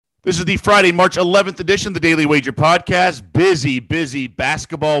This is the Friday, March 11th edition of the Daily Wager Podcast. Busy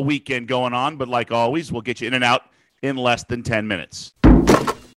basketball weekend going on, but like always, we'll get you in and out in less than 10 minutes.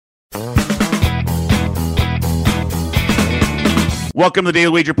 Welcome to the Daily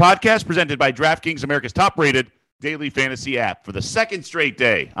Wager Podcast, presented by DraftKings, America's top-rated daily fantasy app. For the second straight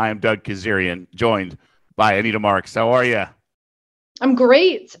day, I am Doug Kazarian, joined by Anita Marks. How are you? I'm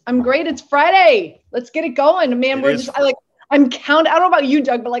great. It's Friday. Let's get it going, man. I'm counting. I don't know about you,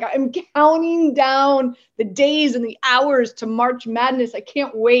 Doug, but I'm counting down the days and the hours to March Madness. I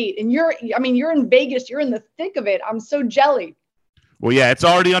can't wait. And you're in Vegas. You're in the thick of it. I'm so jelly. Well, yeah, it's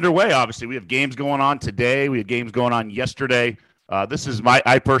already underway. Obviously, we have games going on today. We had games going on yesterday.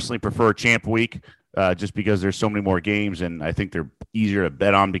 I personally prefer Champ Week just because there's so many more games, and I think they're easier to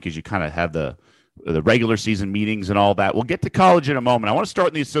bet on because you kind of have the regular season meetings and all that. We'll get to college in a moment. I want to start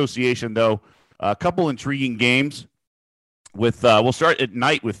in the association, though. A couple intriguing games. We'll start at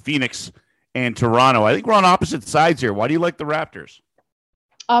night with Phoenix and Toronto. I think we're on opposite sides here. Why do you like the Raptors?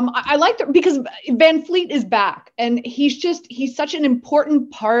 I like them because Van Fleet is back, and he's such an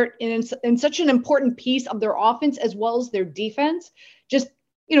important part and such an important piece of their offense as well as their defense.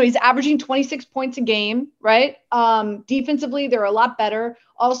 He's averaging 26 points a game, right? Defensively, they're a lot better.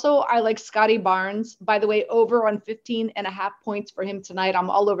 Also, I like Scotty Barnes, by the way, over on 15.5 points for him tonight. I'm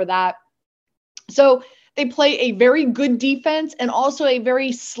all over that. So they play a very good defense and also a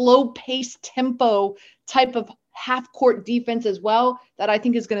very slow-paced tempo type of half-court defense as well that I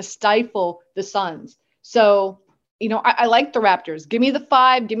think is going to stifle the Suns. So, I like the Raptors. Give me the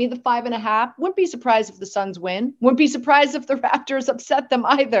 5. Give me the 5.5. Wouldn't be surprised if the Suns win. Wouldn't be surprised if the Raptors upset them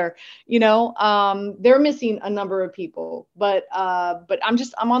either. They're missing a number of people, but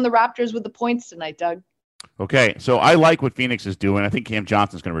I'm on the Raptors with the points tonight, Doug. Okay, so I like what Phoenix is doing. I think Cam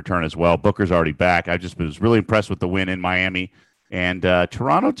Johnson's going to return as well. Booker's already back. I just was really impressed with the win in Miami, and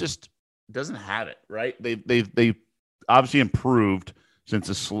Toronto just doesn't have it, right? They obviously improved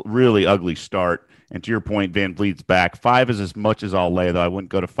since a really ugly start. And to your point, Van Vliet's back. 5 is as much as I'll lay, though. I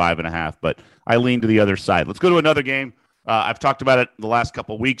wouldn't go to 5.5, but I lean to the other side. Let's go to another game. I've talked about it the last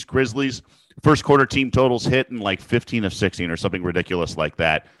couple of weeks. Grizzlies. First quarter team totals hit in 15 of 16 or something ridiculous like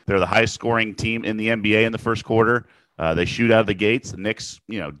that. They're the highest scoring team in the NBA in the first quarter. They shoot out of the gates. The Knicks,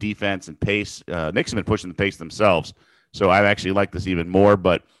 defense and pace. Knicks have been pushing the pace themselves. So I actually like this even more,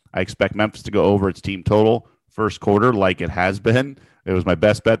 but I expect Memphis to go over its team total first quarter like it has been. It was my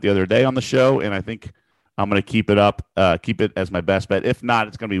best bet the other day on the show, and I think I'm going to keep it as my best bet. If not,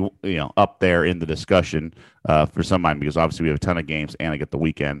 it's going to be up there in the discussion for some time because obviously we have a ton of games and I get the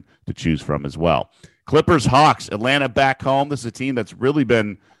weekend to choose from as well. Clippers, Hawks, Atlanta back home. This is a team that's really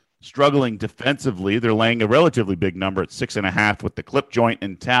been struggling defensively. They're laying a relatively big number at 6.5 with the clip joint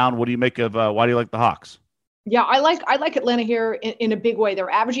in town. What do you make of? Why do you like the Hawks? Yeah, I like Atlanta here in a big way.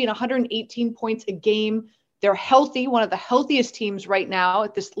 They're averaging 118 points a game. They're healthy, one of the healthiest teams right now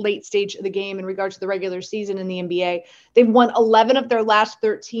at this late stage of the game in regards to the regular season in the NBA. They've won 11 of their last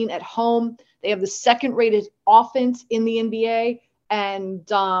 13 at home. They have the second rated offense in the NBA.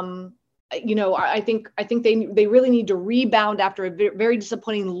 And, I think they really need to rebound after a very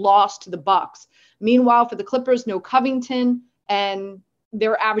disappointing loss to the Bucks. Meanwhile, for the Clippers, no Covington, and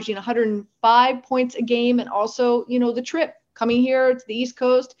they're averaging 105 points a game. And also, the trip. Coming here to the East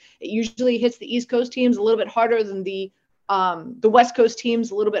Coast, it usually hits the East Coast teams a little bit harder than the West Coast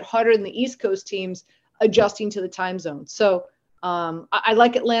teams, a little bit harder than the East Coast teams adjusting to the time zone. So I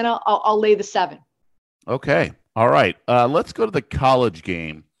like Atlanta. I'll lay the 7. Okay. All right. Let's go to the college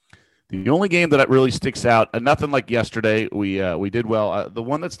game. The only game that really sticks out, nothing like yesterday. We did well. The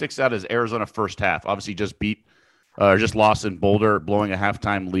one that sticks out is Arizona first half. Obviously just lost in Boulder, blowing a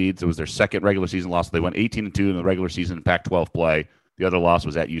halftime lead. It was their second regular season loss. They went 18-2 in the regular season in Pac-12 play. The other loss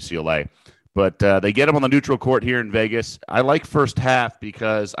was at UCLA. But they get them on the neutral court here in Vegas. I like first half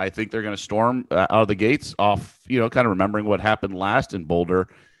because I think they're going to storm out of the gates off, kind of remembering what happened last in Boulder.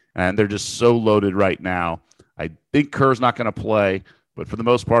 And they're just so loaded right now. I think Kerr's not going to play, but for the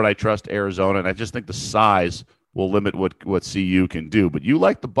most part, I trust Arizona. And I just think the size will limit what CU can do. But you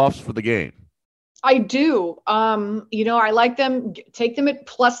like the Buffs for the game. I do. I like them. Take them at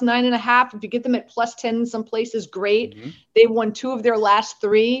plus 9.5. If you get them at plus 10 in some places, great. Mm-hmm. They won 2 of their last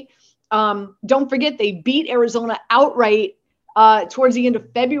 3. Don't forget they beat Arizona outright towards the end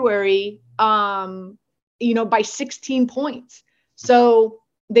of February, by 16 points. So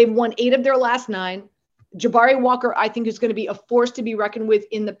they've won 8 of their last 9. Jabari Walker, I think, is going to be a force to be reckoned with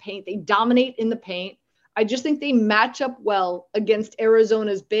in the paint. They dominate in the paint. I just think they match up well against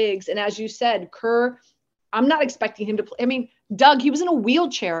Arizona's bigs. And as you said, Kerr, I'm not expecting him to play. I mean, Doug, he was in a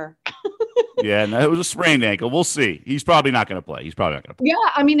wheelchair Yeah, no, it was a sprained ankle. We'll see. He's probably not going to play. Yeah,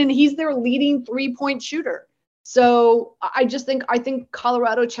 I mean, and he's their leading 3-point shooter. So I think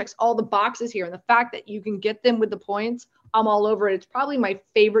Colorado checks all the boxes here. And the fact that you can get them with the points, I'm all over it. It's probably my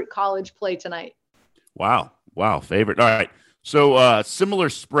favorite college play tonight. Wow. Favorite. All right. So similar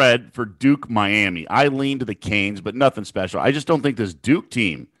spread for Duke Miami. I lean to the Canes, but nothing special. I just don't think this Duke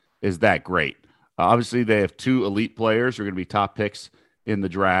team is that great. Obviously, they have two elite players who are going to be top picks in the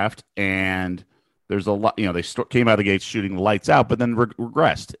draft, and there's a lot. They came out of the gates shooting the lights out, but then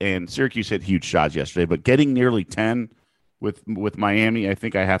regressed. And Syracuse hit huge shots yesterday, but getting nearly 10 with Miami, I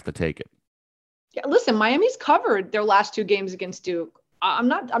think I have to take it. Yeah, listen, Miami's covered their last two games against Duke. I'm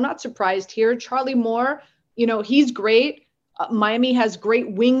not surprised here. Charlie Moore, he's great. Miami has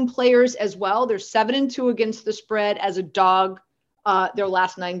great wing players as well. They're 7-2 against the spread as a dog their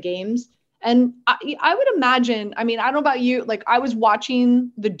last 9 games. And I would imagine, I mean, I don't know about you, like I was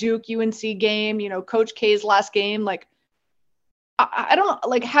watching the Duke UNC game, Coach K's last game. Like, I don't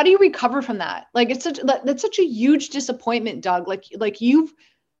like, how do you recover from that? Like, that's such a huge disappointment, Doug. Like you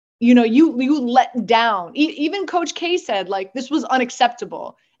let down. Even Coach K said, like, this was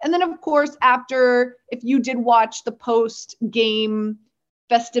unacceptable. And then, of course, if you did watch the post-game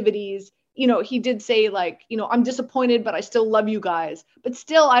festivities, he did say, like, I'm disappointed, but I still love you guys. But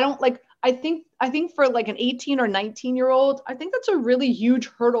still, I don't like. I think for like an 18 or 19-year-old, I think that's a really huge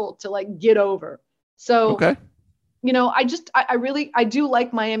hurdle to like get over. So, okay. I do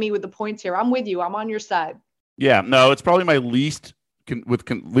like Miami with the points here. I'm with you. I'm on your side. Yeah, no, it's probably my least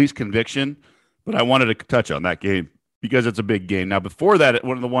conviction, but I wanted to touch on that game because it's a big game. Now, before that,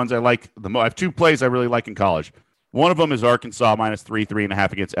 one of the ones I like the most, I have 2 plays I really like in college. One of them is Arkansas minus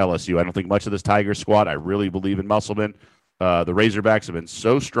 3.5 against LSU. I don't think much of this Tigers squad. I really believe in Musselman. The Razorbacks have been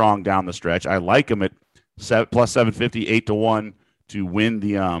so strong down the stretch. I like them at plus 750, 8-1 to win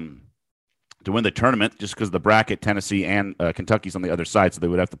the tournament, just because the bracket, Tennessee and Kentucky's on the other side, so they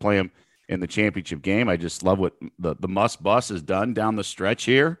would have to play them in the championship game. I just love what the Must Bus has done down the stretch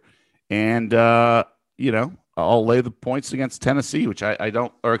here, and I'll lay the points against Tennessee, which I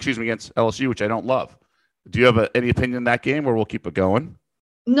don't, or excuse me, against LSU, which I don't love. Do you have any opinion in that game, or we'll keep it going?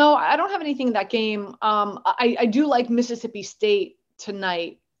 No, I don't have anything in that game. I do like Mississippi State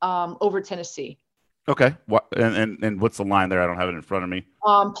tonight over Tennessee. Okay. And what's the line there? I don't have it in front of me.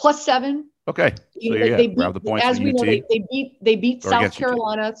 +7. Okay. So they grab the points. As we know, they beat South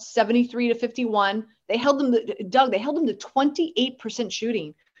Carolina 73-51. They held them to 28%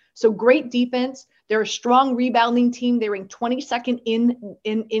 shooting. So great defense. They're a strong rebounding team. They ranked 22nd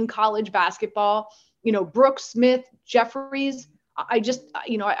in college basketball. Brooks, Smith, Jeffries. I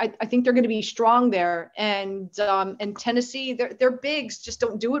think they're going to be strong there, and Tennessee, their bigs just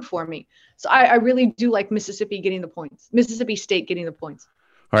don't do it for me. So I really do like Mississippi State getting the points.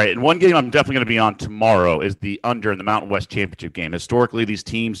 All right, and one game I'm definitely going to be on tomorrow is the under in the Mountain West Championship game. Historically, these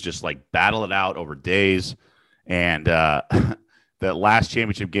teams just like battle it out over days, and the last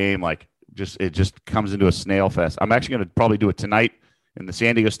championship game, it just comes into a snail fest. I'm actually going to probably do it tonight in the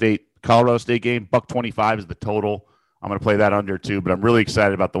San Diego State Colorado State game. $125 is the total. I'm going to play that under too, but I'm really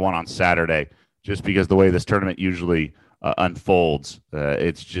excited about the one on Saturday just because the way this tournament usually unfolds.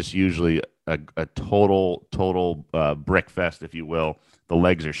 It's just usually a total brick fest, if you will. The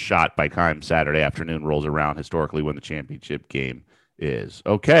legs are shot by time Saturday afternoon rolls around, historically when the championship game is.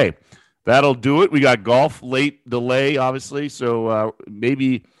 Okay, that'll do it. We got golf late delay, obviously, so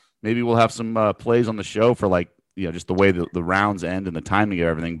maybe we'll have some plays on the show for just the way the rounds end and the timing of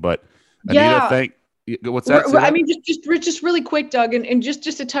everything. But Anita, what's that? I mean, just really quick, Doug, and just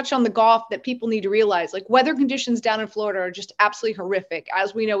to touch on the golf that people need to realize, like weather conditions down in Florida are just absolutely horrific.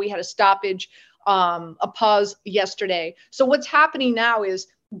 As we know, we had a stoppage, a pause yesterday. So what's happening now is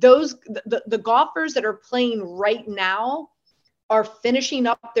the golfers that are playing right now are finishing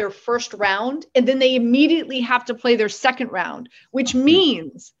up their first round, and then they immediately have to play their second round, which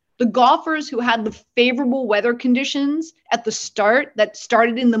means the golfers who had the favorable weather conditions at the start that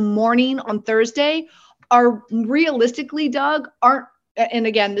started in the morning on Thursday are realistically, Doug, aren't. And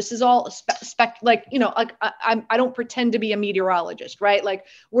again, this is all I don't pretend to be a meteorologist, right? Like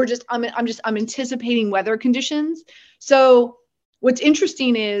I'm anticipating weather conditions. So what's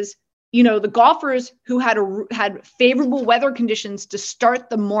interesting is, the golfers who had favorable weather conditions to start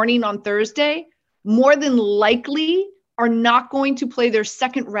the morning on Thursday, more than likely are not going to play their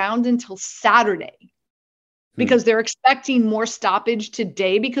second round until Saturday because they're expecting more stoppage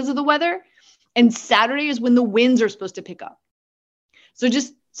today because of the weather. And Saturday is when the winds are supposed to pick up. So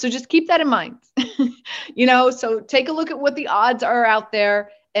just keep that in mind, so take a look at what the odds are out there.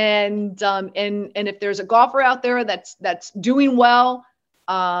 And if there's a golfer out there that's doing well,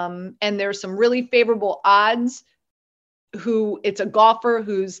 and there's some really favorable odds. It's a golfer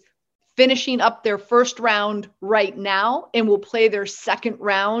who's finishing up their first round right now and will play their second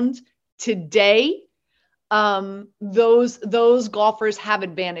round today. Those golfers have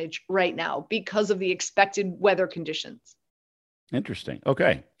advantage right now because of the expected weather conditions. Interesting.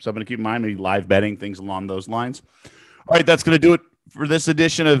 Okay. So I'm going to keep in mind maybe live betting, things along those lines. All right. That's going to do it for this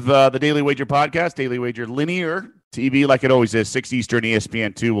edition of the Daily Wager podcast. Daily Wager linear TV like it always is, 6 Eastern,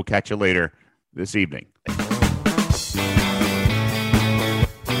 ESPN2. We'll catch you later this evening.